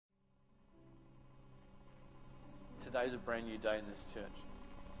today's a brand new day in this church.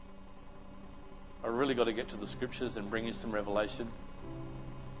 I really got to get to the scriptures and bring you some revelation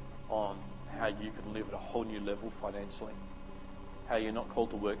on how you can live at a whole new level financially. How you're not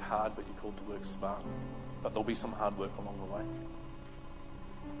called to work hard, but you're called to work smart. But there'll be some hard work along the way.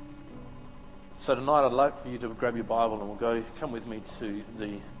 So tonight I'd like for you to grab your Bible and come with me to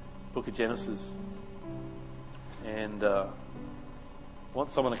the book of Genesis. And I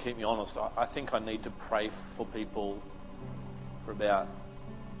want someone to keep me honest. I think I need to pray for people for about...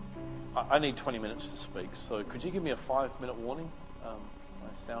 I need 20 minutes to speak. So could you give me a 5-minute warning? My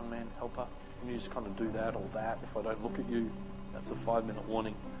sound man, helper. Can you just kind of do that or that? If I don't look at you, that's a 5-minute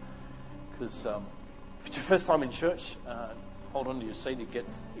warning. Because if it's your first time in church, hold on to your seat. It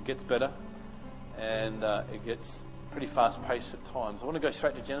gets better, and it gets pretty fast-paced at times. I want to go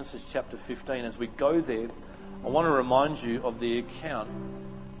straight to Genesis chapter 15. As we go there, I want to remind you of the account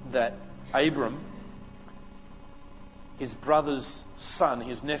that Abram, his brother's son,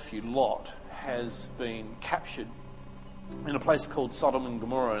 his nephew Lot, has been captured in a place called Sodom and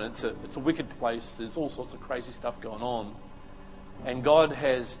Gomorrah, and it's a wicked place. There's all sorts of crazy stuff going on. And God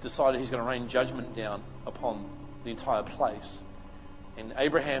has decided He's going to rain judgment down upon the entire place. And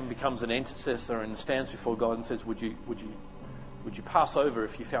Abraham becomes an intercessor and stands before God and says, would you pass over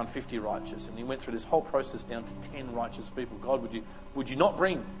if you found 50 righteous? And he went through this whole process down to 10 righteous people. God, would you not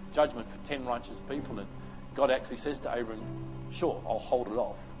bring judgment for 10 righteous people? And God actually says to Abraham, sure, I'll hold it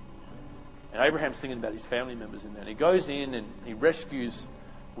off. And Abraham's thinking about his family members in there. And he goes in and he rescues,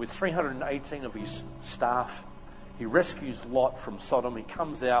 with 318 of his staff, he rescues Lot from Sodom. He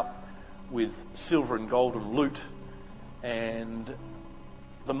comes out with silver and gold and loot. And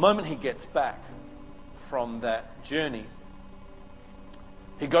the moment he gets back from that journey,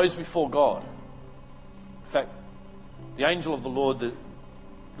 he goes before God. In fact, the angel of the Lord, the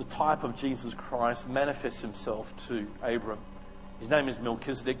type of Jesus Christ, manifests himself to Abram. His name is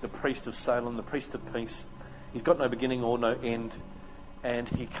Melchizedek, the priest of Salem, the priest of peace. He's got no beginning or no end. And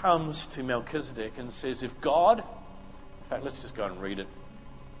he comes to Melchizedek and says, if God... In fact, let's just go and read it.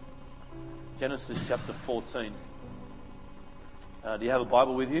 Genesis chapter 14. Do you have a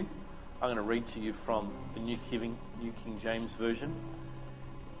Bible with you? I'm going to read to you from the New King James Version.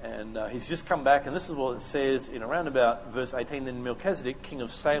 And he's just come back, and this is what it says in around about verse 18. Then Melchizedek, king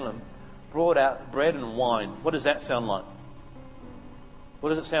of Salem, brought out bread and wine. What does that sound like? What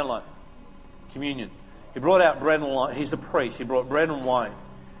does it sound like? Communion. He brought out bread and wine. He's a priest. He brought bread and wine.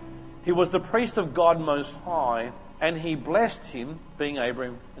 He was the priest of God Most High, and he blessed him, being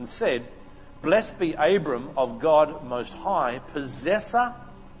Abram, and said, blessed be Abram of God Most High, possessor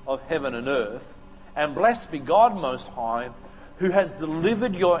of heaven and earth, and blessed be God Most High, who has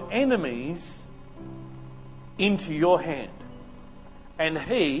delivered your enemies into your hand. And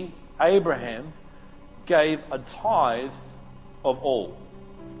he, Abraham, gave a tithe of all.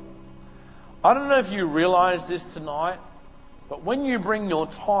 I don't know if you realize this tonight, but when you bring your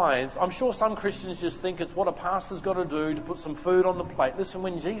tithes, I'm sure some Christians just think it's what a pastor's got to do to put some food on the plate. Listen,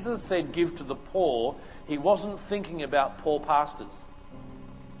 when Jesus said give to the poor, he wasn't thinking about poor pastors.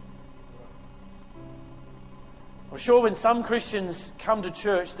 I'm sure when some Christians come to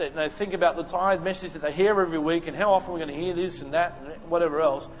church, that they think about the tithe message that they hear every week and how often we're going to hear this and that and whatever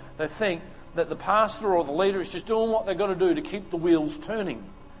else, they think that the pastor or the leader is just doing what they've got to do to keep the wheels turning.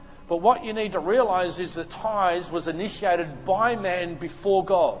 But what you need to realize is that tithes was initiated by man before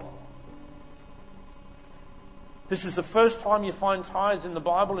God. This is the first time you find tithes in the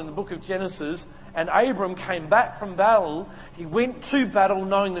Bible, in the book of Genesis. And Abram came back from battle. He went to battle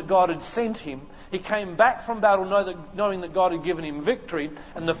knowing that God had sent him. He came back from battle knowing that God had given him victory.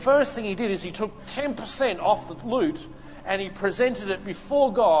 And the first thing he did is he took 10% off the loot and he presented it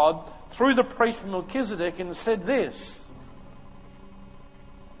before God through the priest Melchizedek and said this: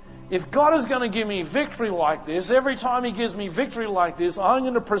 if God is going to give me victory like this, every time He gives me victory like this, I'm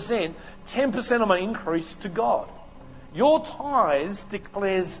going to present 10% of my increase to God. Your tithes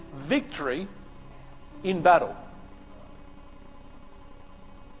declares victory in battle.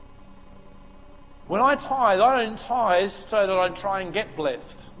 When I tithe, I don't tithe so that I try and get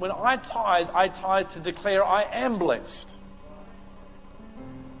blessed. When I tithe to declare I am blessed.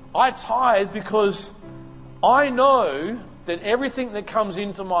 I tithe because I know that everything that comes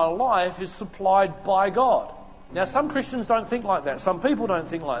into my life is supplied by God. Now, some Christians don't think like that. Some people don't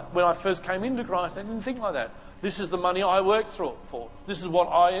think like that. When I first came into Christ, they didn't think like that. This is the money I worked for. This is what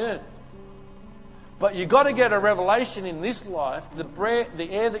I earn. But you've got to get a revelation in this life.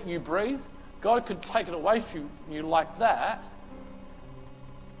 The air that you breathe, God could take it away from you like that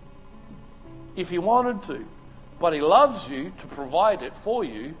if He wanted to. But He loves you to provide it for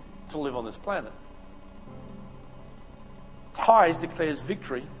you to live on this planet. Tithe declares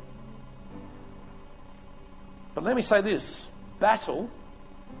victory. But let me say this. Battle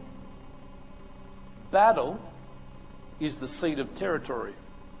is the seed of territory.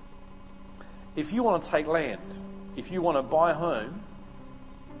 If you want to take land, if you want to buy a home,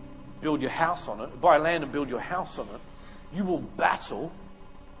 build your house on it, buy land and build your house on it, you will battle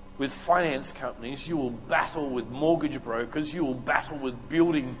with finance companies, you will battle with mortgage brokers, you will battle with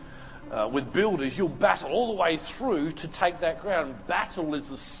builders, you'll battle all the way through to take that ground. Battle is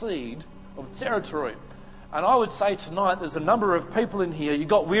the seed of territory. And I would say tonight there's a number of people in here, you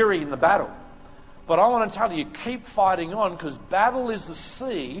got weary in the battle. But I want to tell you, keep fighting on, because battle is the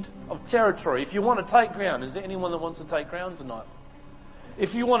seed of territory. If you want to take ground, is there anyone that wants to take ground tonight?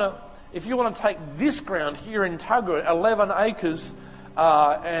 If you want to take this ground here in Tuggerah, 11 acres,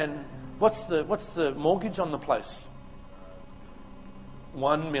 and what's the mortgage on the place?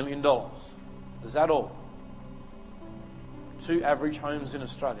 $1 million. Is that all? 2 average homes in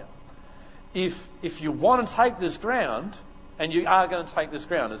Australia. If you want to take this ground, and you are going to take this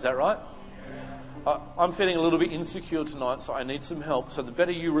ground, is that right? I'm feeling a little bit insecure tonight, so I need some help. So the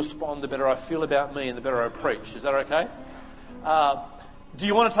better you respond, the better I feel about me and the better I preach. Is that okay? Do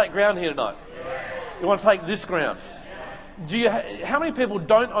you want to take ground here tonight? You want to take this ground? How many people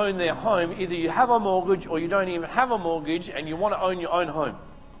don't own their home? Either you have a mortgage or you don't even have a mortgage, and you want to own your own home.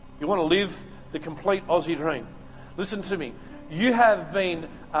 You want to live the complete Aussie dream. Listen to me. You have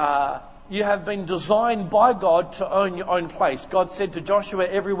been designed by God to own your own place. God said to Joshua,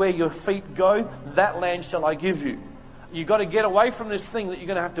 everywhere your feet go, that land shall I give you. You've got to get away from this thing that you're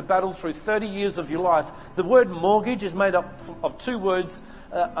going to have to battle through 30 years of your life. The word mortgage is made up of 2 words.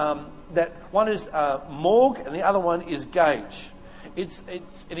 That one is morgue and the other one is gauge. It's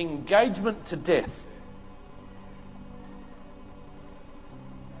an engagement to death.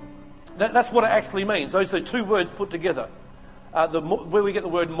 That's what it actually means. Those are 2 words put together. Where we get the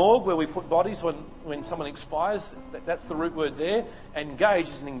word morgue, where we put bodies when someone expires, that's the root word there. And gauge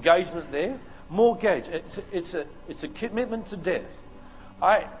is an engagement there. Mortgage, it's a commitment to death.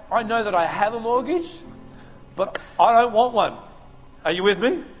 I know that I have a mortgage, but I don't want one. Are you with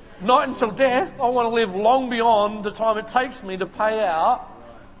me? Not until death. I want to live long beyond the time it takes me to pay out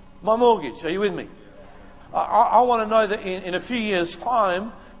my mortgage. Are you with me? I want to know that in a few years'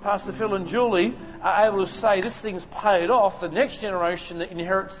 time, Pastor Phil and Julie are able to say this thing's paid off. The next generation that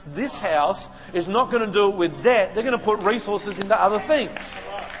inherits this house is not going to do it with debt. They're going to put resources into other things.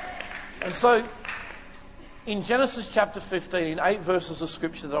 And so, in Genesis chapter 15, in 8 verses of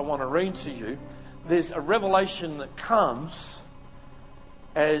scripture that I want to read to you, there's a revelation that comes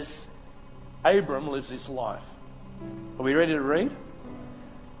as Abram lives his life. Are we ready to read?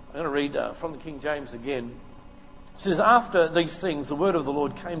 I'm going to read from the King James again. It says, after these things, the word of the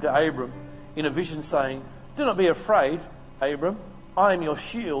Lord came to Abram in a vision, saying, do not be afraid, Abram. I am your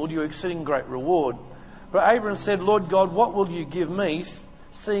shield, your exceeding great reward. But Abram said, Lord God, what will you give me,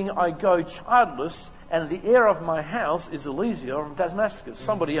 seeing I go childless, and the heir of my house is Eliezer of Damascus,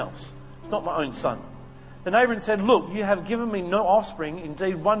 somebody else. It's not my own son. Then Abram said, look, you have given me no offspring.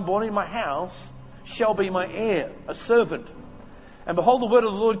 Indeed, one born in my house shall be my heir, a servant. And behold, the word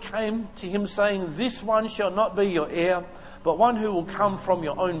of the Lord came to him, saying, this one shall not be your heir, but one who will come from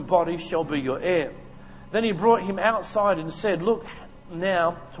your own body shall be your heir. Then he brought him outside and said, look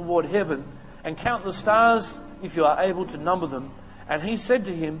now toward heaven, and count the stars, if you are able to number them. And he said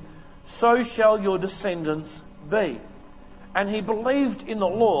to him, so shall your descendants be. And he believed in the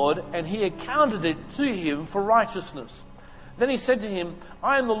Lord, and he accounted it to him for righteousness. Then he said to him,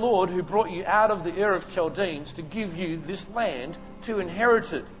 I am the Lord who brought you out of the Ur of Chaldeans to give you this land to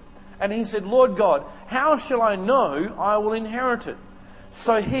inherit it. And he said, Lord God, how shall I know I will inherit it?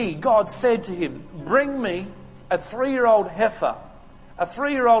 So God said to him, bring me a 3-year-old heifer, a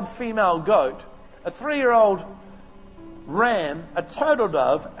 3-year-old female goat, a 3-year-old ram, a turtle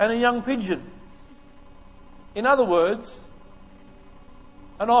dove, and a young pigeon. In other words,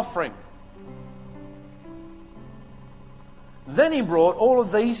 an offering. Then he brought all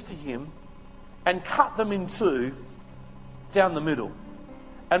of these to him and cut them in 2 down the middle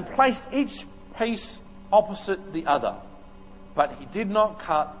and placed each piece opposite the other. But he did not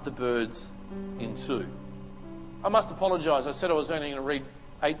cut the birds in 2. I must apologise. I said I was only going to read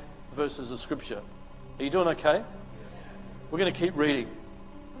 8 verses of scripture. Are you doing okay? We're going to keep reading.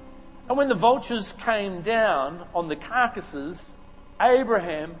 And when the vultures came down on the carcasses,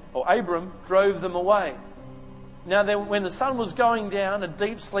 Abram drove them away. Now when the sun was going down, a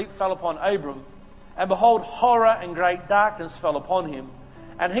deep sleep fell upon Abram, and behold, horror and great darkness fell upon him.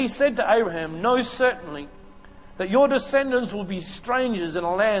 And he said to Abraham, know certainly that your descendants will be strangers in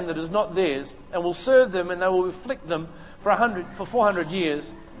a land that is not theirs, and will serve them, and they will afflict them for 400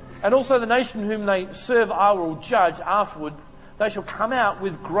 years. And also the nation whom they serve I will judge afterward. They shall come out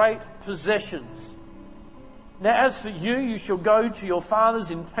with great possessions. Now as for you, you shall go to your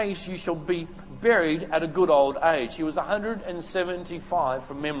fathers in peace. You shall be buried at a good old age. He was 175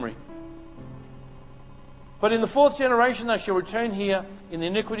 from memory. But in the fourth generation they shall return here, in the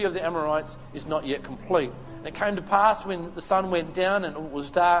iniquity of the Amorites is not yet complete. And it came to pass when the sun went down and it was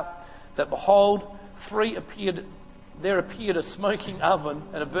dark, that behold, there appeared a smoking oven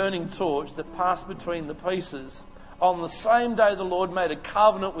and a burning torch that passed between the pieces. On the same day the Lord made a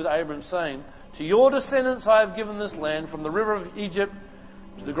covenant with Abram, saying, to your descendants I have given this land, from the river of Egypt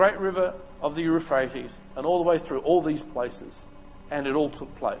to the great river of the Euphrates, and all the way through all these places. And it all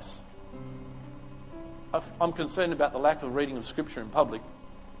took place. I'm concerned about the lack of reading of Scripture in public.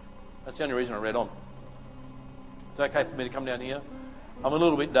 That's the only reason I read on. Is it okay for me to come down here? I'm a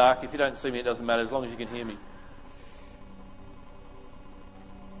little bit dark. If you don't see me, it doesn't matter, as long as you can hear me.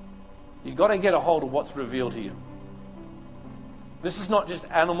 You've got to get a hold of what's revealed to you. This is not just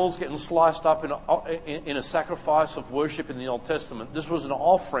animals getting sliced up in a sacrifice of worship in the Old Testament. This was an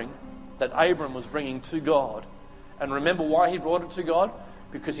offering that Abram was bringing to God. And remember why he brought it to God?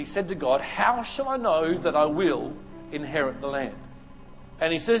 Because he said to God, how shall I know that I will inherit the land?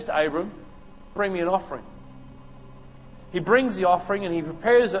 And he says to Abram, bring me an offering. He brings the offering and he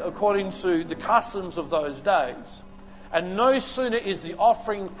prepares it according to the customs of those days. And no sooner is the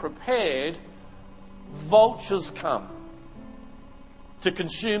offering prepared, vultures come to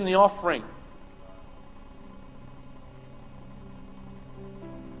consume the offering.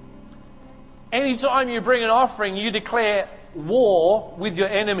 Anytime you bring an offering, you declare war with your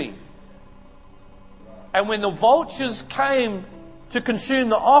enemy. And when the vultures came to consume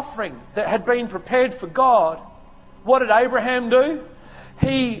the offering that had been prepared for God, what did Abraham do?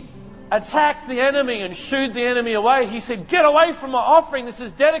 He attacked the enemy and shooed the enemy away. He said, get away from my offering. This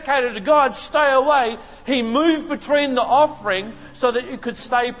is dedicated to God. Stay away. He moved between the offering so that it could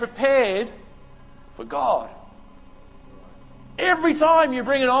stay prepared for God. Every time you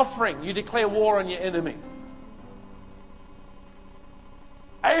bring an offering, you declare war on your enemy.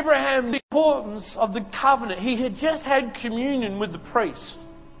 Abraham, the importance of the covenant. He had just had communion with the priest.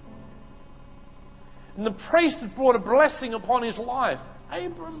 And the priest had brought a blessing upon his life.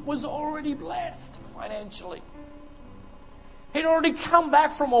 Abram was already blessed financially. He'd already come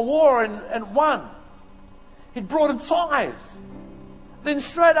back from a war and won. He'd brought a tithe. Then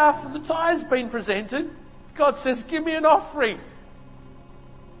straight after the tithe's been presented, God says, give me an offering.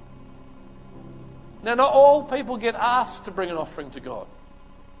 Now, not all people get asked to bring an offering to God.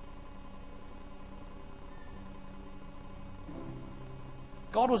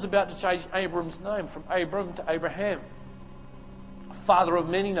 God was about to change Abram's name from Abram to Abraham, father of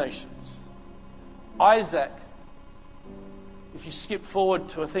many nations. Isaac, if you skip forward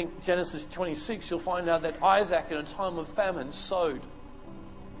to, I think, Genesis 26, you'll find out that Isaac, in a time of famine, sowed.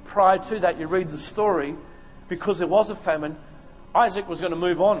 Prior to that, you read the story, because there was a famine, Isaac was going to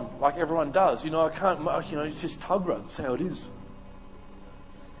move on like everyone does. It's just Tugra, that's how it is.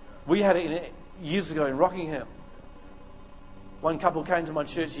 We had it years ago in Rockingham. One couple came to my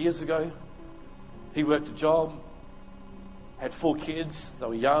church years ago. He worked a job, had 4 kids, they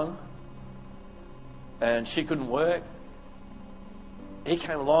were young, and she couldn't work. He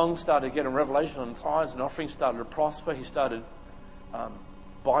came along, started getting revelation on tithes and offerings, started to prosper. He started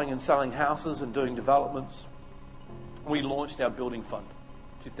buying and selling houses and doing developments. We launched our building fund,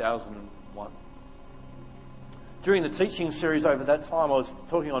 2001. During the teaching series over that time, I was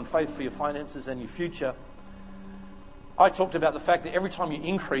talking on faith for your finances and your future. I talked about the fact that every time you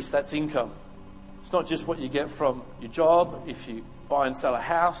increase, that's income. It's not just what you get from your job. If you buy and sell a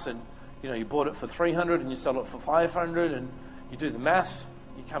house and you bought it for $300 and you sell it for $500 and you do the maths,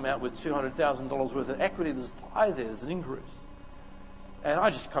 you come out with $200,000 worth of equity. There's tithe there, there's an increase. And I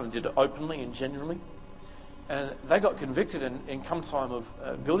just kind of did it openly and genuinely. And they got convicted, and in come time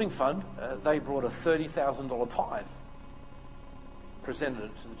of building fund, they brought a $30,000 tithe, presented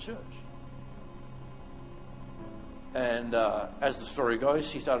it to the church. And as the story goes,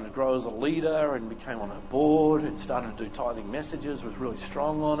 she started to grow as a leader and became on a board and started to do tithing messages, was really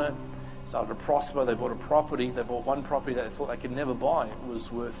strong on it, started to prosper. They bought a property. They bought one property that they thought they could never buy. It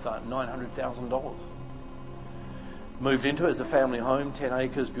was worth $900,000. Moved into it as a family home, 10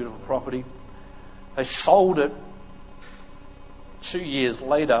 acres, beautiful property. They sold it 2 years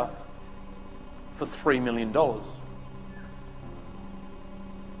later for $3 million.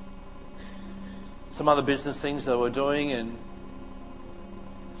 Some other business things they were doing and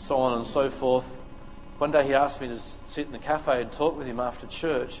so on and so forth. One day he asked me to sit in the cafe and talk with him after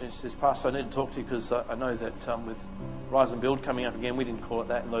church. And he says, Pastor, I need to talk to you because I know that with Rise and Build coming up again. We didn't call it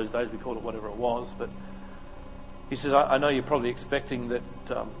that in those days. We called it whatever it was. But he says, I know you're probably expecting that,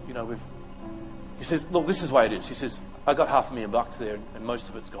 He says, look, this is the way it is. He says, I got $500,000 there and most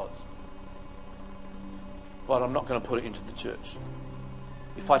of it's God's. But I'm not going to put it into the church.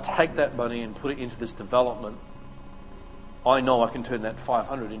 If I take that money and put it into this development, I know I can turn that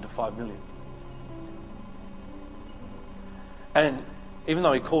 500 into 5 million. And even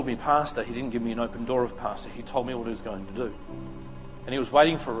though he called me pastor, he didn't give me an open door of pastor. He told me what he was going to do. And he was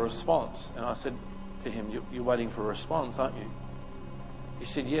waiting for a response. And I said to him, you're waiting for a response, aren't you? He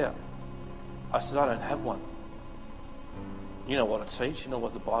said, yeah. I said, I don't have one. You know what I teach. You know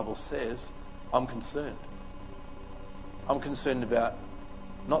what the Bible says. I'm concerned. I'm concerned about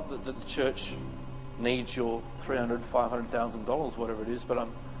not that the church needs your $300,000, $500,000, whatever it is, but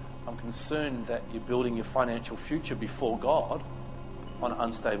I'm concerned that you're building your financial future before God on an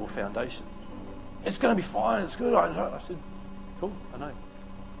unstable foundation. It's going to be fine. It's good. I said, cool, I know.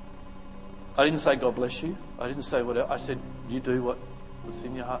 I didn't say God bless you. I didn't say whatever. I said, you do what's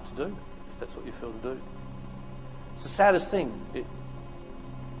in your heart to do, if that's what you feel to do. It's the saddest thing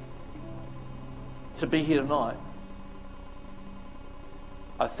to be here tonight.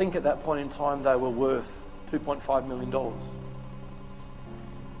 I think at that point in time they were worth $2.5 million.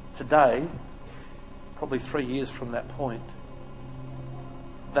 Today, probably 3 years from that point,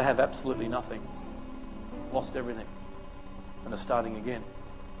 they have absolutely nothing. Lost everything. And are starting again.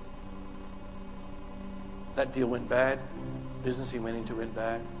 That deal went bad. Business he went into went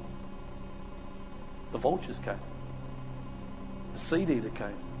bad. The vultures came. The seed eater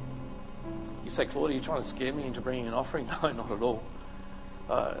came. You say, Claudia, are you trying to scare me into bringing an offering? No, not at all.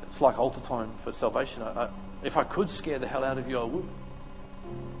 It's like altar time for salvation. If I could scare the hell out of you, I would.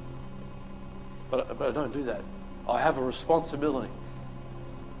 But I don't do that. I have a responsibility.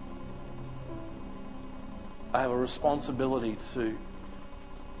 I have a responsibility to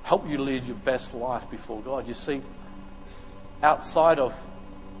help you lead your best life before God. You see, outside of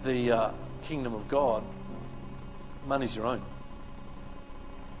the kingdom of God, money's your own.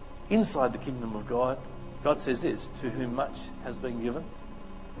 Inside the kingdom of God, God says this, to whom much has been given,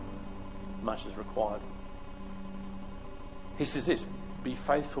 much is required. He says this, be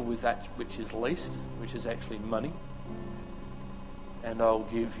faithful with that which is least, which is actually money, and I'll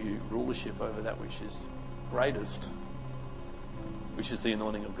give you rulership over that which is greatest, which is the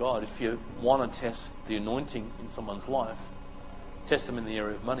anointing of God. If you want to test the anointing in someone's life, test them in the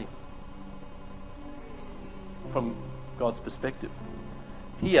area of money from God's perspective.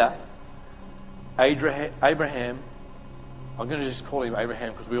 Here, Abraham, I'm going to just call him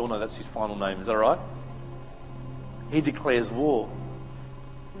Abraham because we all know that's his final name. Is that right? He declares war.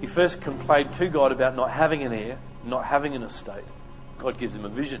 He first complained to God about not having an heir, not having an estate. God gives him a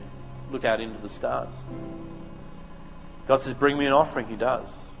vision. Look out into the stars. God says, bring me an offering. He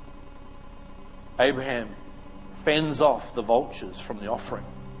does. Abraham fends off the vultures from the offering.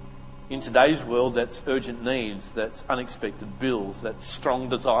 In today's world, that's urgent needs, that's unexpected bills, that's strong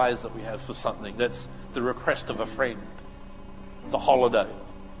desires that we have for something, that's the request of a friend. It's a holiday.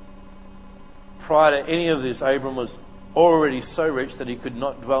 Prior to any of this, Abram was already so rich that he could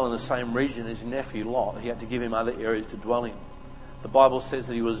not dwell in the same region as his nephew Lot. He had to give him other areas to dwell in. The Bible says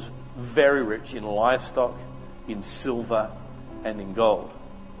that he was very rich in livestock, in silver, and in gold.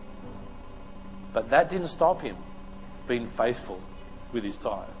 But that didn't stop him being faithful with his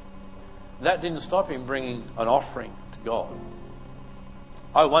tithe. That didn't stop him bringing an offering to God.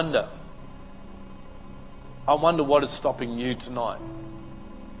 I wonder what is stopping you tonight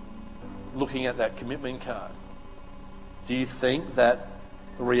looking at that commitment card. Do you think that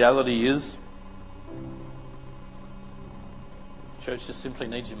the reality is church just simply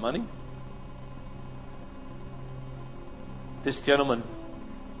needs your money? This gentleman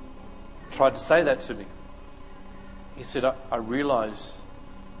tried to say that to me. He said, I realise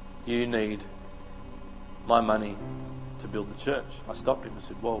you need my money to build the church. I stopped him and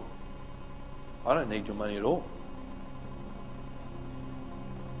said, well, I don't need your money at all.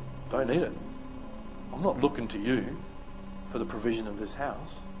 Don't need it. I'm not looking to you for the provision of this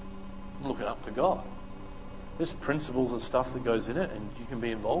house. I'm looking up to God. There's principles and stuff that goes in it, and you can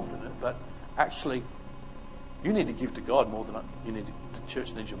be involved in it, but actually, you need to give to God more than the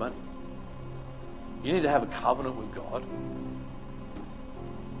church needs your money. You need to have a covenant with God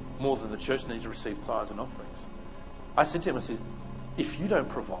more than the church needs to receive tithes and offerings. I said to him, if you don't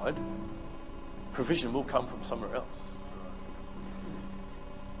provide, provision will come from somewhere else.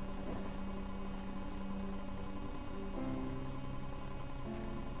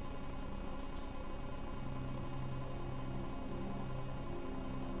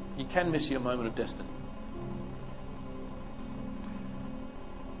 You can miss your moment of destiny.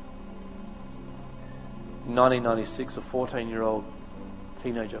 In 1996, a 14-year-old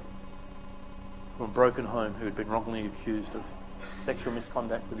teenager from a broken home who had been wrongly accused of sexual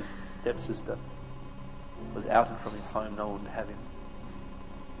misconduct with his stepsister was outed from his home. No one would have him.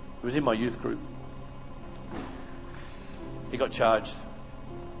 He was in my youth group. He got charged.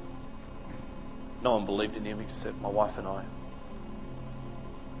 No one believed in him except my wife and I.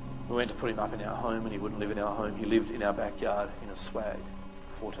 We went to put him up in our home and he wouldn't live in our home. He lived in our backyard in a swag,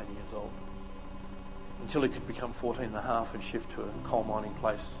 14 years old. Until he could become 14 and a half and shift to a gold mining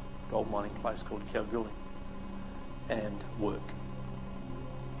place called Kalgoorlie and work.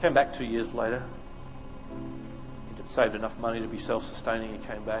 Came back 2 years later. He saved enough money to be self-sustaining. He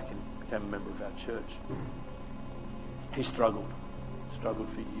came back and became a member of our church. He struggled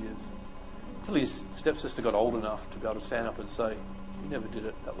for years. Until his stepsister got old enough to be able to stand up and say, "You never did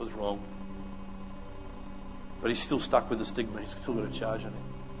it, that was wrong." But he's still stuck with the stigma. He's still got a charge on him.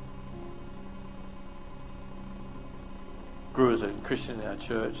 Grew as a Christian in our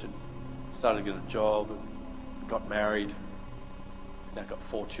church and started to get a job and got married. Now got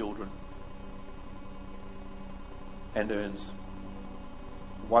 4 children and earns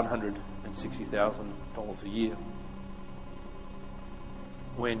 $160,000 a year.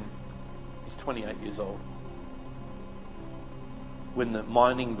 When he's 28 years old, when the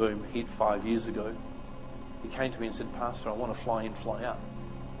mining boom hit 5 years ago, he came to me and said, "Pastor, I want to fly in, fly out."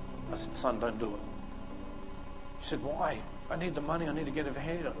 I said, "Son, don't do it." He said, "Why? I need the money. I need to get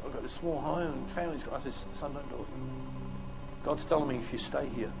ahead. I've got a small home and family's got." I said, "Son, don't do it. God's telling me if you stay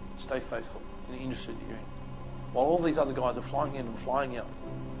here, stay faithful in the industry that you're in. While all these other guys are flying in and flying out,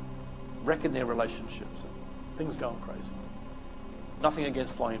 wrecking their relationships, things going crazy. Nothing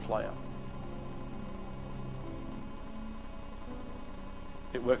against fly in, fly out.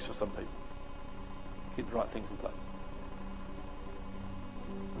 It works for some people. Keep the right things in place."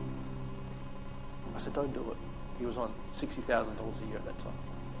 I said, "Don't do it." He was on $60,000 a year at that time.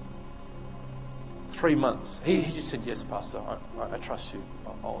 3 months. He just said, "Yes, Pastor, I trust you.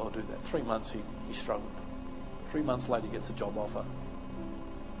 I'll do that." 3 months he struggled. 3 months later he gets a job offer.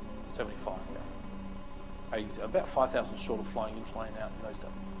 75,000. About 5,000 short of flying in, flying out in those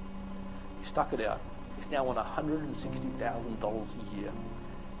days. He stuck it out. He's now on $160,000 a year.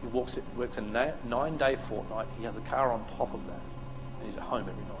 He works a 9-day fortnight. He has a car on top of that. And he's at home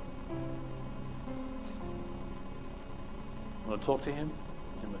every night. When I talk to him,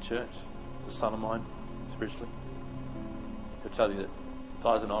 he's in my church, a son of mine, spiritually. He'll tell you that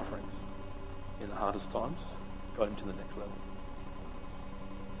tithes and offerings in the hardest times got him to the next level.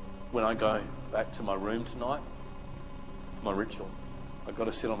 When I go back to my room tonight, it's my ritual. I've got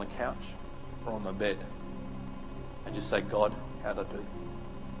to sit on the couch or on my bed and just say, "God, how'd I do?"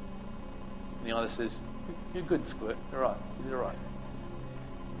 And he either says, "You're good, Squirt. You're right. You did all right."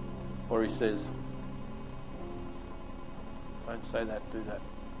 Or he says, "Don't say that, do that."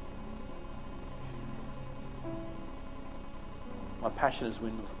 My passion is to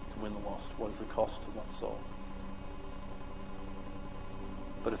win the lost. What is the cost to one soul?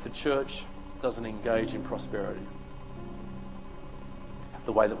 But if the church doesn't engage in prosperity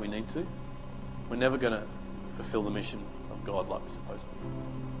the way that we need to, we're never going to fulfill the mission of God like we're supposed to.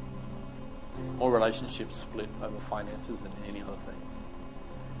 More relationships split over finances than any other thing.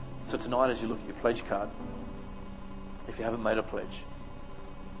 So tonight, as you look at your pledge card, if you haven't made a pledge,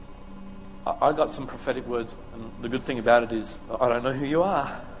 I got some prophetic words, and the good thing about it is I don't know who you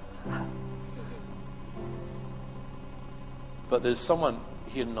are. But there's someone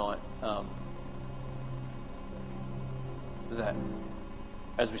here tonight that,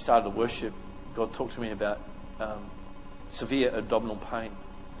 as we started to worship, God talked to me about severe abdominal pain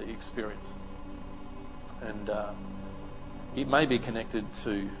that you experience. And it may be connected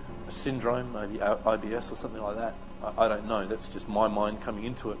to a syndrome, maybe IBS or something like that. I don't know. That's just my mind coming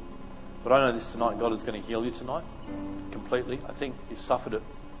into it. But I know this tonight, God is going to heal you tonight completely. I think you've suffered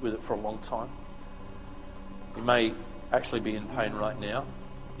with it for a long time. You may actually be in pain right now.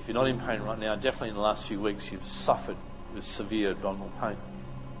 If you're not in pain right now, definitely in the last few weeks you've suffered with severe abdominal pain.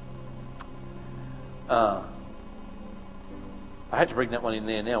 I had to bring that one in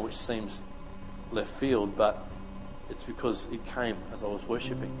there now, which seems left field, but it's because it came as I was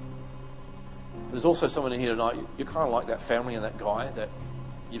worshipping. There's also someone in here tonight, you're kind of like that family and that guy, that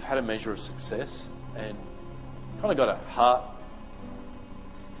you've had a measure of success and kind of got a heart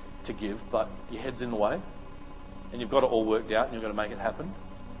to give, but your head's in the way and you've got it all worked out and you've got to make it happen.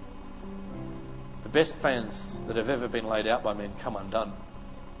 The best plans that have ever been laid out by men come undone.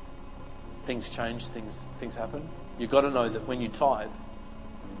 Things change, things happen. You've got to know that when you tithe,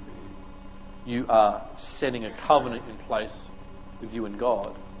 you are setting a covenant in place with you and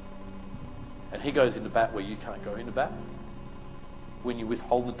God and he goes into bat where you can't go into bat. When you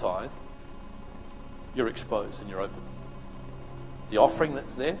withhold the tithe, you're exposed and you're open. The offering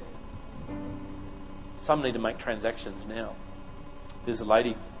that's there, some need to make transactions now. There's a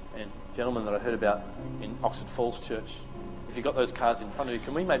lady and gentleman that I heard about in Oxford Falls Church. If you've got those cards in front of you,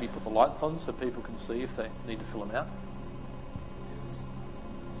 can we maybe put the lights on so people can see if they need to fill them out? Yes.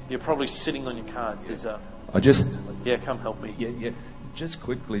 You're probably sitting on your cards. There's a... come help me. Yeah. Just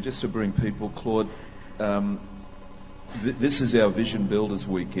quickly, just to bring people, Claude, this is our Vision Builders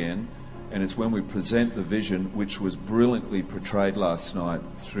Weekend, and it's when we present the vision, which was brilliantly portrayed last night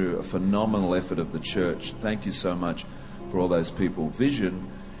through a phenomenal effort of the church. Thank you so much for all those people. Vision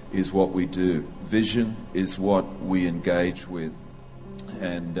is what we do. Vision is what we engage with.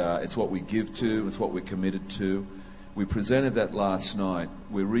 And it's what we give to, it's what we're committed to. We presented that last night.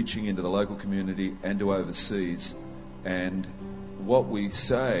 We're reaching into the local community and to overseas. And what we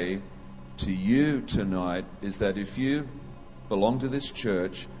say to you tonight is that if you belong to this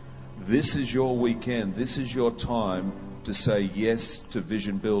church, this is your weekend, this is your time to say yes to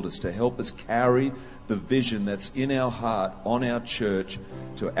Vision Builders, to help us carry the vision that's in our heart, on our church,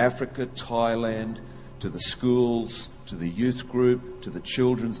 to Africa, Thailand, to the schools, to the youth group, to the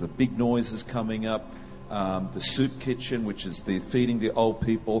children's, the big noises coming up, the soup kitchen, which is the feeding the old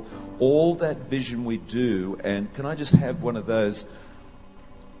people, all that vision we do. And can I just have one of those,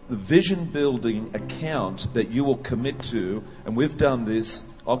 the vision building account that you will commit to, and we've done this,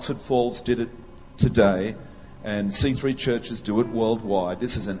 Oxford Falls did it today, and C3 churches do it worldwide.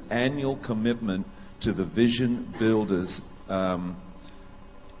 This is an annual commitment to the Vision Builders,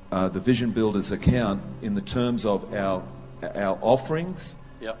 account in the terms of our offerings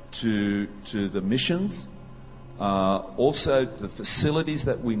to the missions, also the facilities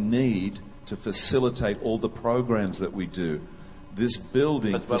that we need to facilitate all the programs that we do. This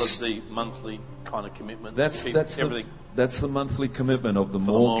building, as well as the monthly kind of commitment. That's the monthly commitment of the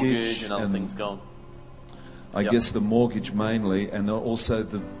mortgage and other things going. I guess the mortgage mainly, and also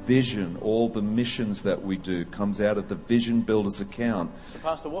the vision, all the missions that we do comes out of the Vision Builders account. So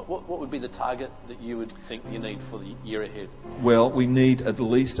Pastor, what would be the target that you would think you need for the year ahead? Well, we need at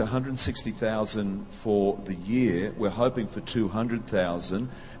least 160,000 for the year. We're hoping for 200,000.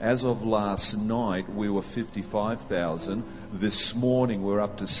 As of last night, we were 55,000. This morning, we're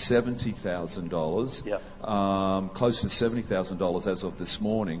up to $70,000. Close to $70,000 as of this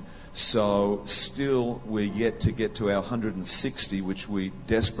morning. So still, we're yet to get to our 160, which we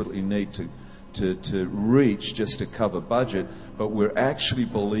desperately need to reach just to cover budget. But we're actually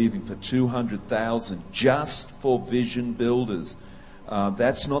believing for 200,000 just for Vision Builders.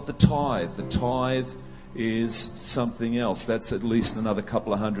 That's not the tithe. The tithe is something else. That's at least another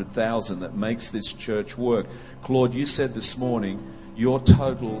couple of 100,000 that makes this church work. Claude, you said this morning your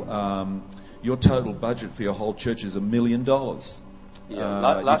total budget for your whole church is $1 million.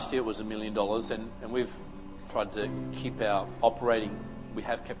 Last year it was $1 million, and we've tried to keep our operating. We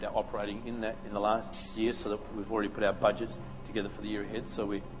have kept our operating in the last year, so that we've already put our budgets together for the year ahead. So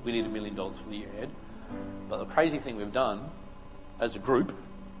we need $1 million for the year ahead. But the crazy thing we've done as a group,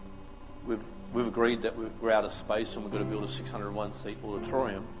 we've agreed that we're out of space and we've got to build a 601-seat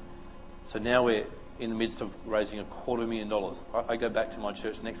auditorium. So now we're in the midst of raising $250,000. I go back to my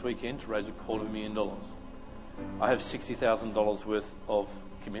church next weekend to raise $250,000. I have $60,000 worth of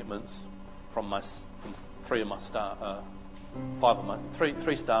commitments from three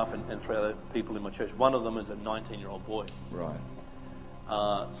staff and 3 other people in my church. One of them is a 19-year-old boy. Right.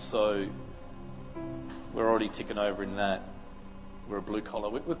 So we're already ticking over in that. We're a blue collar.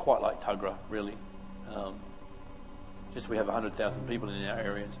 We're quite like Tuggerah, really. Just we have 100,000 people in our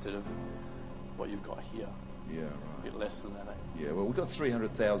area instead of what you've got here. Yeah, right. A bit less than that, eh? Yeah, well, we've got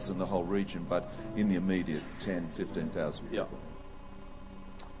 300,000 in the whole region, but in the immediate 15,000 people. Yeah.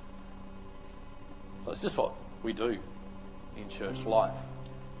 So it's just what we do in church life.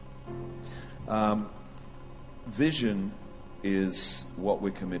 Vision is what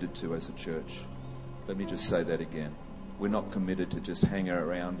we're committed to as a church. Let me just say that again. We're not committed to just hang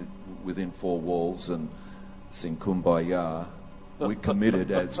around within 4 walls and sing Kumbaya. We're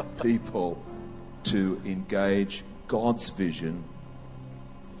committed as people to engage God's vision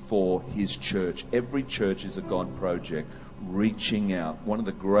for His church. Every church is a God project, reaching out.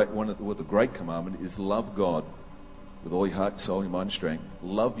 The great commandment is love God with all your heart, soul, your mind, and strength.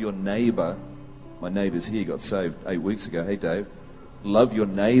 Love your neighbour. My neighbour's here, got saved 8 weeks ago. Hey, Dave. Love your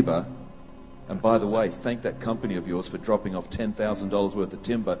neighbour. And by the way, thank that company of yours for dropping off $10,000 worth of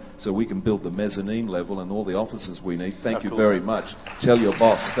timber so we can build the mezzanine level and all the offices we need. Thank you very much. Tell your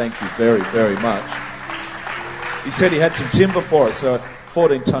boss, thank you very, very much. He said he had some timber for us, so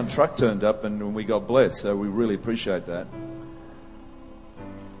 14-ton truck turned up and we got blessed, so we really appreciate that.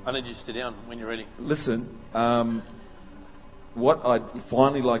 I need you to sit down when you're ready. Listen, what I'd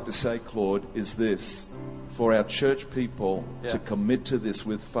finally like to say, Claude, is this. For our church people to commit to this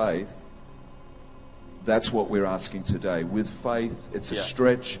with faith, that's what we're asking today. With faith, it's a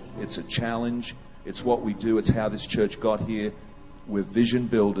stretch, it's a challenge, it's what we do, it's how this church got here. We're vision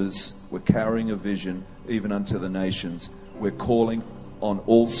builders, we're carrying a vision even unto the nations. We're calling on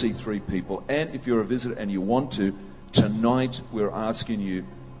all C3 people. And if you're a visitor and you want to, tonight we're asking you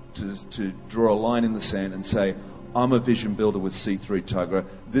to draw a line in the sand and say, I'm a vision builder with C3 Tuggerah.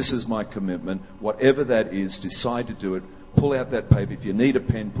 This is my commitment. Whatever that is, decide to do it. Pull out that paper. If you need a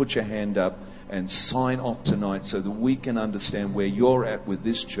pen, put your hand up and sign off tonight so that we can understand where you're at with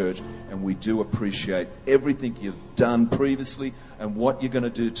this church. And we do appreciate everything you've done previously and what you're going to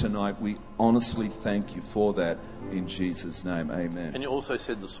do tonight. We honestly thank you for that in Jesus' name. Amen. And you also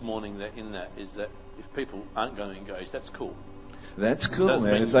said this morning that is that if people aren't going to engage, that's cool. That's cool,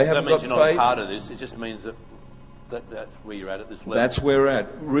 man. If they haven't got faith, that means you're not a part of this. It just means that that's where you're at this level. That's where we're at.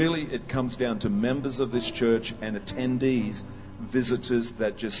 Really, it comes down to members of this church and attendees, visitors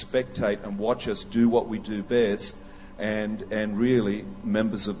that just spectate and watch us do what we do best, and really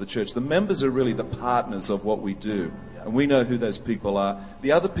members of the church. The members are really the partners of what we do, and we know who those people are.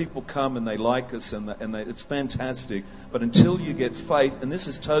 The other people come and they like us, and it's fantastic. But until you get faith, and this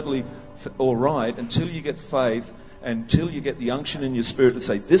is totally all right, until you get faith, until you get the unction in your spirit to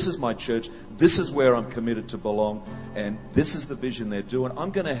say, this is my church, this is where I'm committed to belong, and this is the vision they're doing, I'm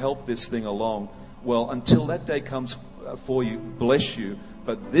going to help this thing along. Well, until that day comes for you, bless you.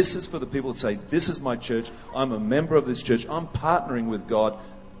 But this is for the people that say, this is my church, I'm a member of this church, I'm partnering with God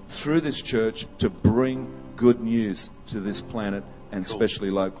through this church to bring good news to this planet, and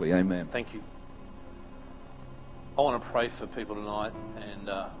especially locally. Amen. Thank you. I want to pray for people tonight, and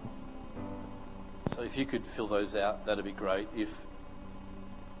so if you could fill those out, that'd be great.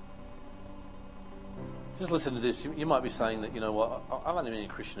 Just listen to this. You might be saying that, you know what, I've only been a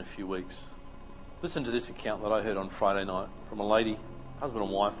Christian a few weeks. Listen to this account that I heard on Friday night from a lady, husband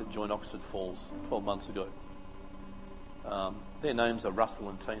and wife, that joined Oxford Falls 12 months ago. Their names are Russell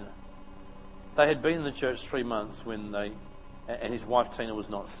and Tina. They had been in the church 3 months and his wife Tina was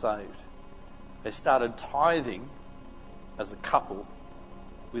not saved. They started tithing as a couple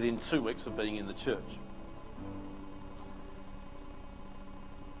within 2 weeks of being in the church.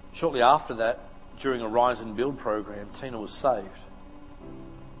 Shortly after that, during a Rise and Build program, Tina was saved.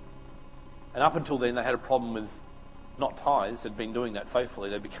 And up until then, they had a problem with not tithes. They'd been doing that faithfully.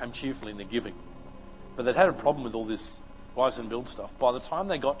 They became cheerful in their giving. But they'd had a problem with all this Rise and Build stuff. By the time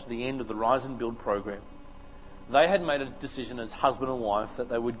they got to the end of the Rise and Build program, they had made a decision as husband and wife that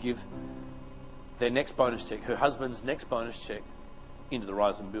they would give their next bonus check, her husband's next bonus check, into the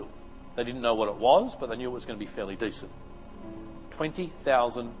Rise and Build. They didn't know what it was, but they knew it was going to be fairly decent.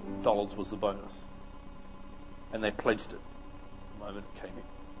 $20,000 was the bonus. And they pledged it the moment it came in.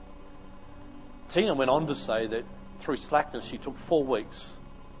 Tina went on to say that through slackness, she took 4 weeks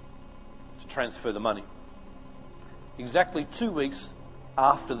to transfer the money. Exactly 2 weeks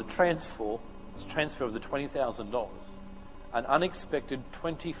after the transfer of the $20,000, an unexpected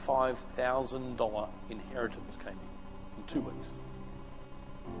 $25,000 inheritance came in 2 weeks.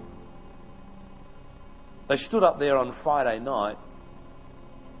 They stood up there on Friday night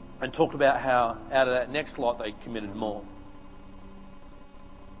and talked about how out of that next lot they committed more.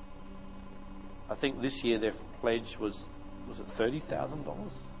 I think this year their pledge was it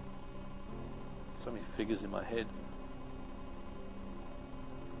 $30,000? So many figures in my head.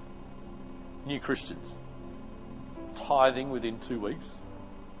 New Christians, tithing within 2 weeks,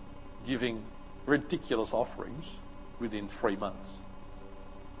 giving ridiculous offerings within 3 months,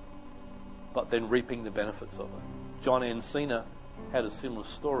 but then reaping the benefits of it. John Encina had a similar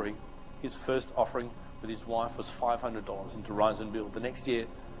story. His first offering with his wife was $500 into Rise and Build. The next year,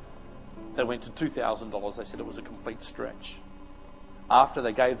 they went to $2,000. They said it was a complete stretch. After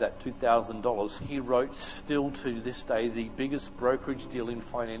they gave that $2,000, he wrote, still to this day, the biggest brokerage deal in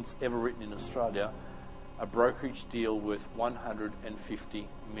finance ever written in Australia, a brokerage deal worth $150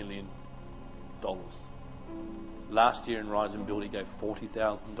 million. Last year in Rise and Build, he gave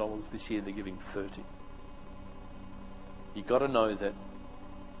 $40,000. This year, they're giving $30,000. You've got to know that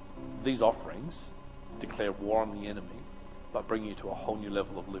these offerings declare war on the enemy, but bring you to a whole new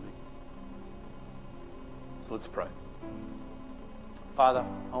level of living. So let's pray. Father,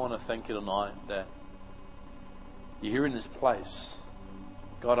 I want to thank you tonight that you're here in this place.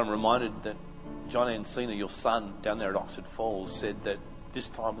 God, I'm reminded that John Encina, your son down there at Oxford Falls, said that this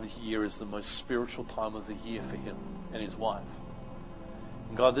time of the year is the most spiritual time of the year for him and his wife.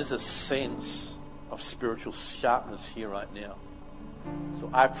 God, there's a sense of spiritual sharpness here right now. So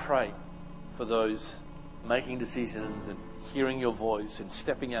I pray for those making decisions and hearing your voice and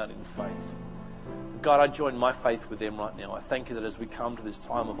stepping out in faith. God, I join my faith with them right now. I thank you that as we come to this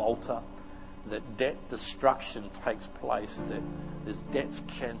time of altar, that debt destruction takes place, that there's debts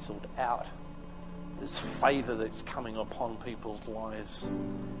cancelled out. There's favour that's coming upon people's lives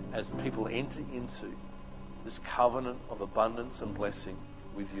as people enter into this covenant of abundance and blessing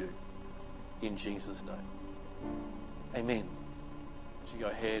with you. In Jesus' name. Amen. As you go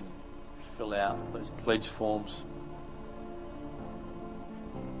ahead and fill out those pledge forms.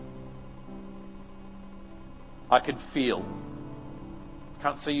 I can feel,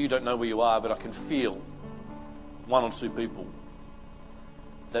 can't see you, don't know where you are, but I can feel one or two people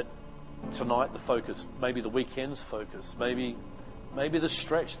that tonight the focus, maybe the weekend's focus, maybe the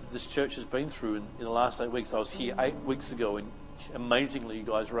stretch that this church has been through in the last 8 weeks. I was here 8 weeks ago and amazingly you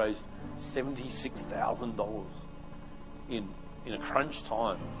guys raised $76,000 in a crunch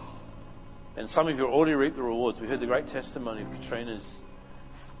time. And some of you already reaped the rewards. We heard the great testimony of Katrina's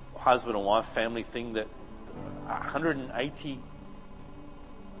husband and wife family thing, that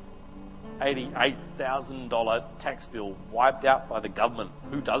 $188,000 tax bill wiped out by the government.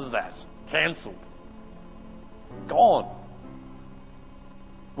 Who does that? Cancelled. Gone.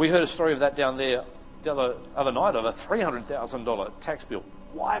 We heard a story of that down there the other night, of a $300,000 tax bill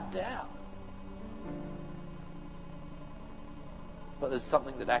wiped out. But there's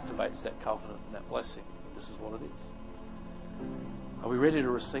something that activates that covenant and that blessing. This is what it is. Are we ready to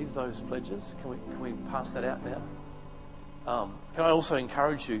receive those pledges? Can we pass that out now? Can I also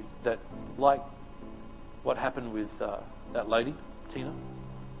encourage you that, like what happened with that lady, Tina,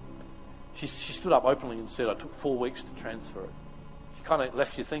 she stood up openly and said, I took 4 weeks to transfer it. She kind of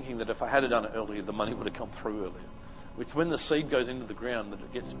left you thinking that if I had done it earlier, the money would have come through earlier. It's when the seed goes into the ground that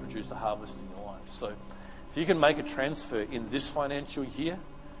it gets to produce a harvest in your life. So if you can make a transfer in this financial year,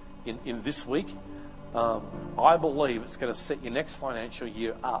 in this week, I believe it's going to set your next financial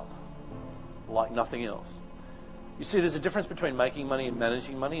year up like nothing else. You see, there's a difference between making money and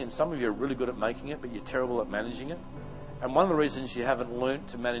managing money, and some of you are really good at making it, but you're terrible at managing it. And one of the reasons you haven't learnt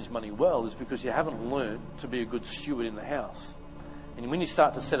to manage money well is because you haven't learnt to be a good steward in the house. And when you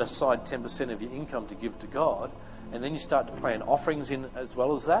start to set aside 10% of your income to give to God, and then you start to plan offerings in as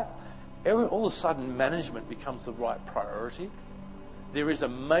well as that, all of a sudden management becomes the right priority. There is a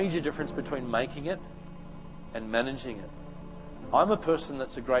major difference between making it and managing it. I'm a person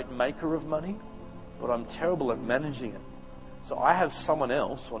that's a great maker of money, but I'm terrible at managing it. So I have someone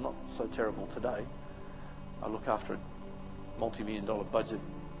else, well, not so terrible today. I look after a multi-million-dollar budget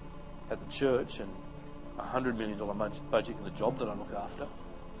at the church and $100 million budget in the job that I look after.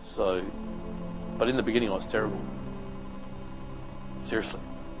 So, but in the beginning I was terrible. Seriously.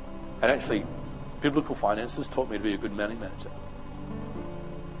 And actually, biblical finances taught me to be a good money manager.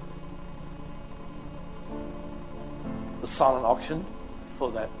 The silent auction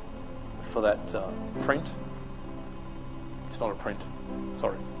for that print. It's not a print.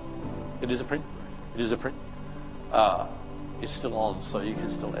 Sorry. It is a print. It is a print. It's still on, so you can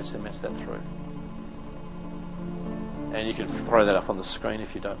still SMS that through. And you can throw that up on the screen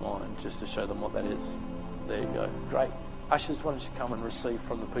if you don't mind, just to show them what that is. There you go. Great. Ushers, why don't you come and receive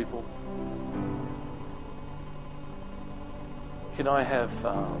from the people? Can I have,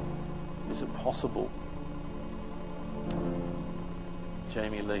 is it possible,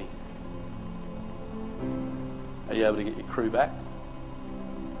 Jamie Lee, are you able to get your crew back?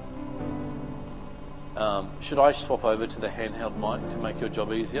 Should I swap over to the handheld mic to make your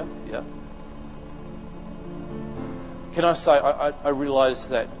job easier? Yeah. Can I say, I realise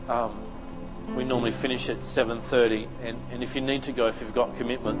that we normally finish at 7:30, and if you need to go, if you've got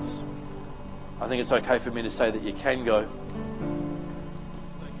commitments, I think it's okay for me to say that you can go.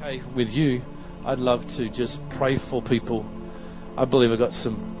 If it's okay with you, I'd love to just pray for people. I believe I've got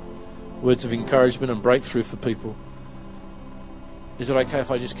some words of encouragement and breakthrough for people. Is it okay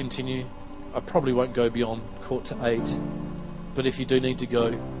if I just continue? I probably won't go beyond 7:45, but if you do need to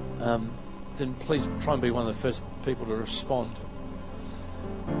go, then please try and be one of the first people to respond.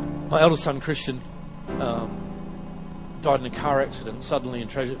 My eldest son, Christian, died in a car accident suddenly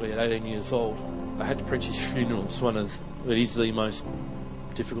and tragically at 18 years old. I had to preach his funeral. It is the most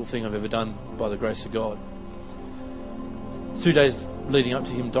difficult thing I've ever done by the grace of God. 2 days leading up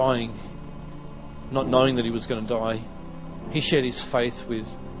to him dying, not knowing that he was going to die, he shared his faith with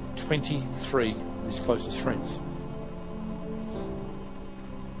 23 of his closest friends.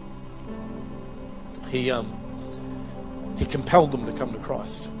 He compelled them to come to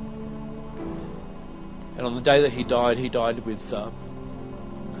Christ. And on the day that he died with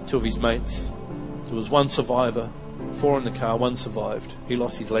two of his mates. There was one survivor, 4 in the car, one survived. He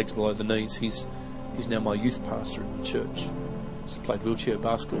lost his legs below the knees. He's now my youth pastor in the church. He's played wheelchair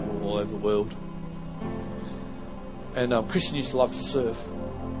basketball all over the world. And Christian used to love to surf.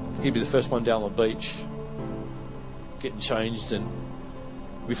 He'd be the first one down on the beach, getting changed, and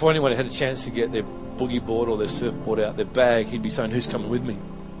before anyone had a chance to get their boogie board or their surfboard out their bag, he'd be saying, "Who's coming with me?"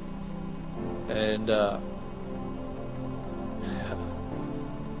 And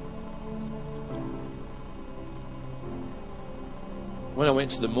when I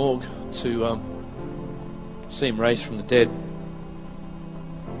went to the morgue to see him raised from the dead,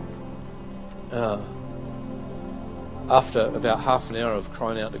 after about half an hour of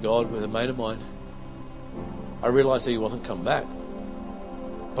crying out to God with a mate of mine, I realised that he wasn't come back,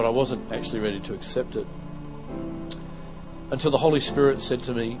 but I wasn't actually ready to accept it until the Holy Spirit said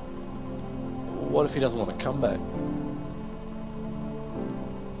to me, "What if he doesn't want to come back?"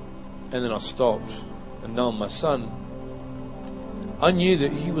 And then I stopped, and knowing my son, I knew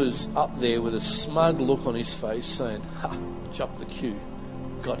that he was up there with a smug look on his face saying, "Ha, jumped the queue,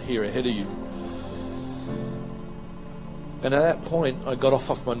 got here ahead of you." And at that point, I got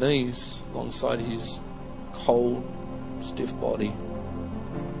off my knees alongside his cold, stiff body.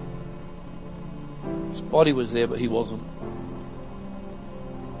 His body was there, but he wasn't.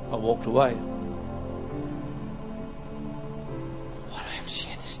 I walked away. Why do I have to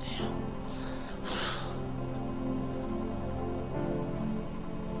share this now?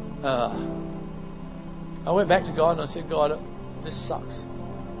 I went back to God and I said, "God, this sucks.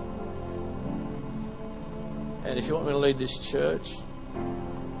 And if you want me to lead this church,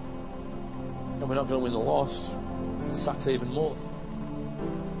 and we're not going to win the lost, it sucks even more."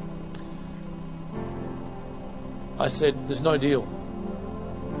 I said, "There's no deal.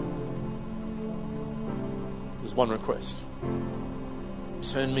 There's one request.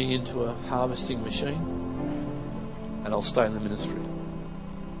 Turn me into a harvesting machine, and I'll stay in the ministry.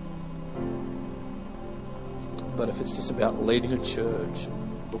 But if it's just about leading a church,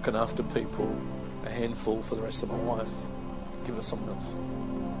 looking after people, a handful for the rest of my life, give it to someone else."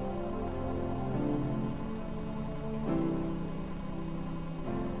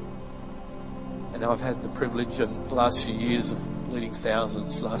 And now I've had the privilege in the last few years of leading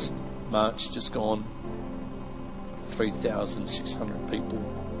thousands. Last March, just gone, 3,600 people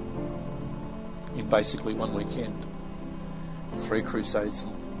in basically one weekend. 3 crusades in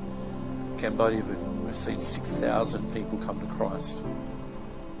Cambodia. We've seen 6,000 people come to Christ.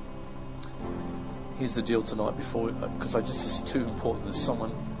 Here's the deal tonight, because it's too important.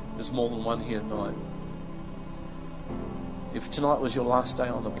 There's more than one here tonight. If tonight was your last day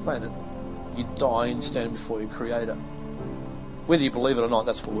on the planet, you'd die and stand before your Creator. Whether you believe it or not,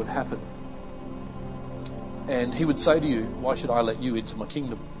 that's what would happen. And He would say to you, "Why should I let you into my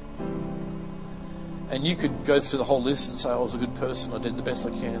kingdom?" And you could go through the whole list and say, "I was a good person, I did the best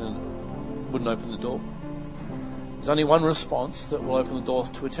I can," and wouldn't open the door. There's only one response that will open the door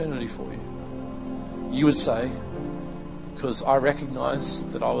to eternity for you. You would say, "Because I recognise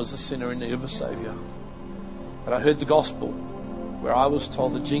that I was a sinner in need of a Saviour, and I heard the gospel where I was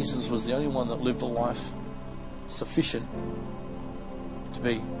told that Jesus was the only one that lived a life sufficient to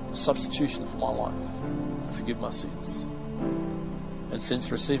be a substitution for my life, to forgive my sins. And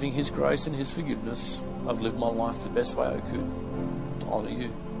since receiving His grace and His forgiveness, I've lived my life the best way I could to honour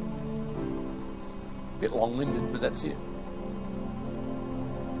you." A bit long-winded, but that's it.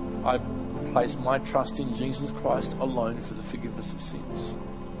 I place my trust in Jesus Christ alone for the forgiveness of sins.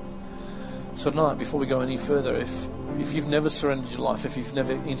 So tonight, before we go any further, if you've never surrendered your life, if you've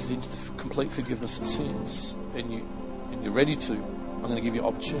never entered into the complete forgiveness of sins, and you're ready to, I'm going to give you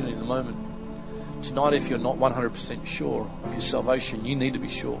opportunity in the moment. Tonight, if you're not 100% sure of your salvation, you need to be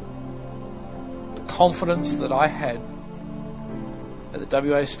sure. The confidence that I had at the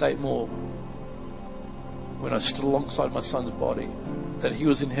WA State Mall when I stood alongside my son's body, that he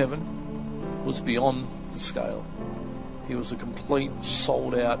was in heaven, was beyond the scale. He was a complete,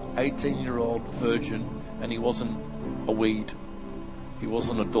 sold-out, 18-year-old virgin, and he wasn't a weed. He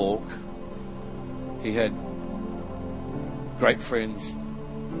wasn't a dork. He had great friends.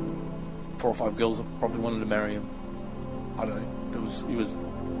 4 or 5 girls that probably wanted to marry him. I don't know. He was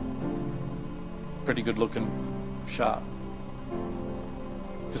pretty good looking, sharp.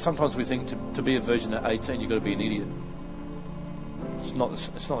 Because sometimes we think to be a virgin at 18, you've got to be an idiot. It's not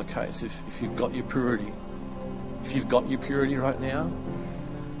the case. If you've got your purity, right now,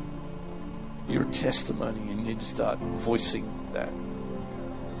 you're a testimony, and you need to start voicing that.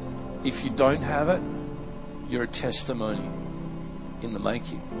 If you don't have it, you're a testimony in the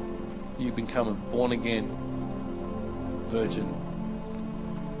making. You become a born-again virgin.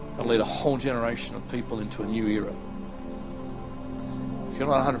 and lead a whole generation of people into a new era. If you're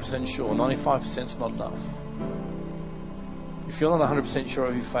not 100% sure, 95% is not enough. If you're not 100% sure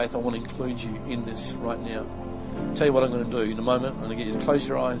of your faith, I want to include you in this right now. I'll tell you what I'm going to do. In a moment, I'm going to get you to close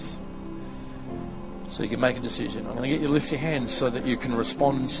your eyes so you can make a decision. I'm going to get you to lift your hands so that you can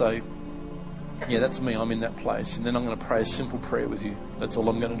respond and say, yeah, that's me, I'm in that place. And then I'm going to pray a simple prayer with you. That's all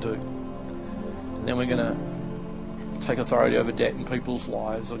I'm going to do. And then we're going to take authority over debt in people's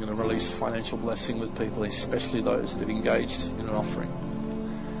lives. I'm going to release financial blessing with people, especially those that have engaged in an offering.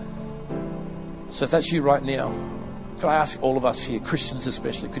 So if that's you right now, could I ask all of us here, Christians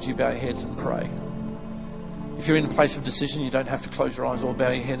especially, could you bow your heads and pray? If you're in a place of decision, you don't have to close your eyes or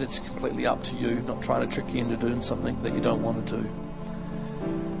bow your head. It's completely up to you, not trying to trick you into doing something that you don't want to do.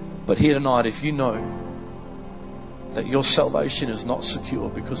 But here tonight, if you know that your salvation is not secure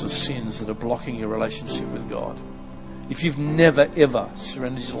because of sins that are blocking your relationship with God, if you've never ever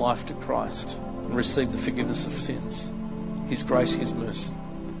surrendered your life to Christ and received the forgiveness of sins, His grace, His mercy,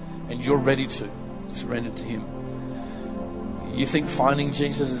 and you're ready to surrender to Him, you think finding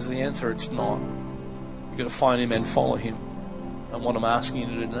Jesus is the answer? It's not. You've got to find Him and follow Him. And what I'm asking you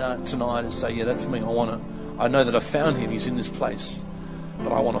to do tonight is say, yeah, that's me. I know that I found Him. He's in this place.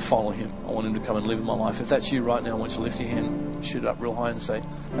 But I want to follow Him. I want Him to come and live in my life. If that's you right now, I want you to lift your hand, shoot it up real high and say,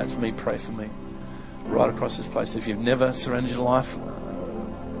 that's me, pray for me. Right across this place. If you've never surrendered your life,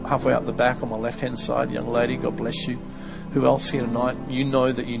 halfway up the back on my left-hand side, young lady, God bless you. Who else here tonight? You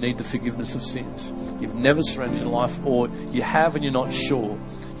know that you need the forgiveness of sins. You've never surrendered your life, or you have and you're not sure.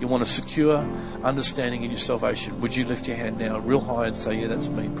 You want a secure understanding in your salvation. Would you lift your hand now real high and say, yeah, that's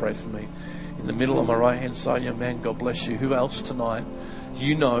me, pray for me. In the middle on my right-hand side, young man, God bless you. Who else tonight?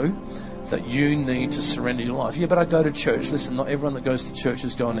 You know that you need to surrender your life. Yeah, but I go to church. Listen, not everyone that goes to church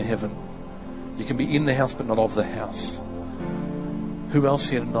is going to heaven. You can be in the house but not of the house. Who else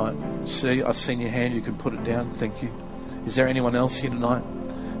here tonight? See, I've seen your hand. You can put it down. Thank you. Is there anyone else here tonight?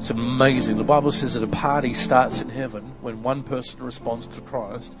 It's amazing. The Bible says that a party starts in heaven when one person responds to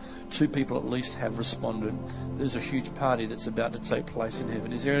Christ. 2 people at least have responded. There's a huge party that's about to take place in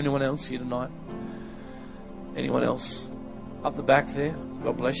heaven. Is there anyone else here tonight? Anyone else? Up the back there.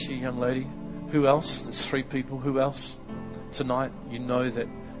 God bless you, young lady. Who else? There's 3 people. Who else? Tonight, you know that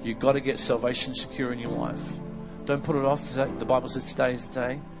you've got to get salvation secure in your life. Don't put it off today. The Bible says today is the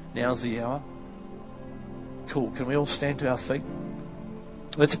day. Now's the hour. Cool. Can we all stand to our feet?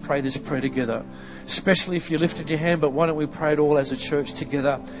 Let's pray this prayer together. Especially if you lifted your hand, but why don't we pray it all as a church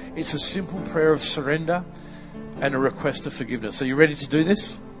together? It's a simple prayer of surrender and a request of forgiveness. Are you ready to do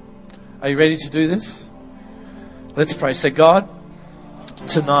this? Are you ready to do this? Let's pray. Say, God,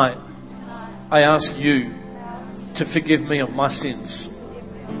 tonight I ask you to forgive me of my sins.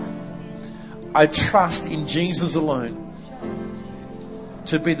 I trust in Jesus alone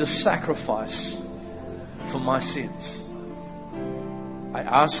to be the sacrifice for my sins. I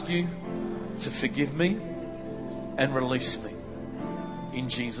ask you to forgive me and release me in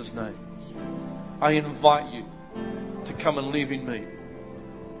Jesus' name. I invite you to come and live in me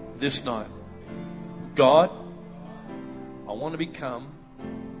this night. God, I want to become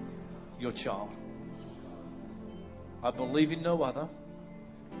your child. I believe in no other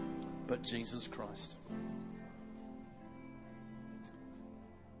but Jesus Christ.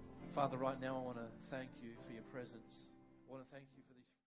 Father, right now I want to thank you for your presence. I want to thank you.